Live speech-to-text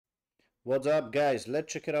What's up, guys?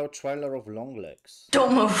 Let's check it out. Trailer of Longlegs.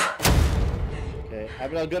 Don't move. Okay,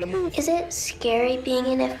 I'm not gonna move. Is it scary being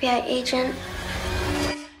an FBI agent?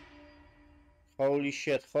 Holy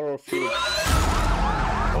shit, horror film.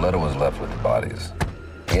 The letter was left with the bodies.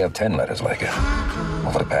 We have 10 letters like it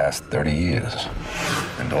over the past 30 years.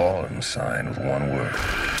 And all of them signed with one word.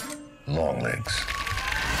 Longlegs.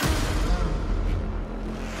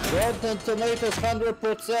 Rotten Tomatoes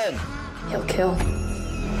 100%. He'll kill.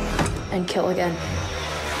 And kill again.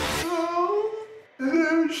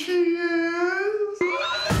 There she is!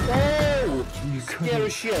 Oh! You could Scary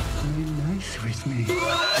have shit. been nice with me.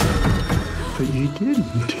 But you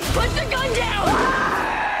didn't. Put the gun down!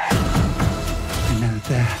 And now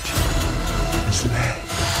that has led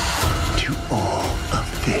to all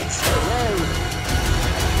of this.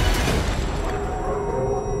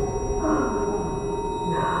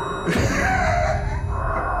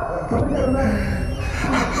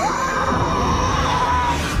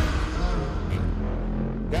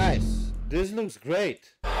 Guys, this looks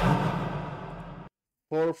great.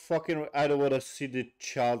 For fucking, I don't wanna see the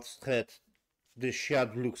child's head. This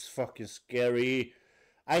shot looks fucking scary.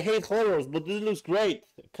 I hate horrors, but this looks great.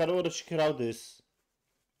 Kinda wanna check out this.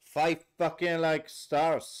 5 fucking like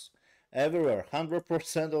stars everywhere.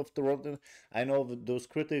 100% of the rotten. I know those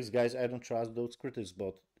critics, guys. I don't trust those critics,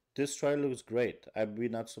 but this trailer looks great. I'd be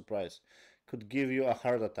not surprised. Could give you a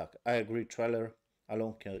heart attack. I agree. Trailer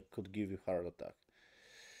alone could give you heart attack.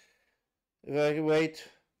 Wait,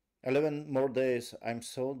 11 more days. I'm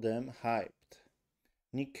so damn hyped.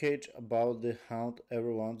 Nick Cage about the haunt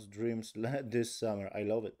everyone's dreams this summer. I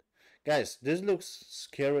love it. Guys, this looks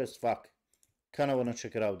scary as fuck. Kinda wanna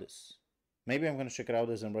check it out this. Maybe I'm gonna check it out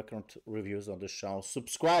this and record reviews on this channel.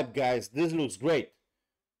 Subscribe, guys. This looks great.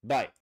 Bye.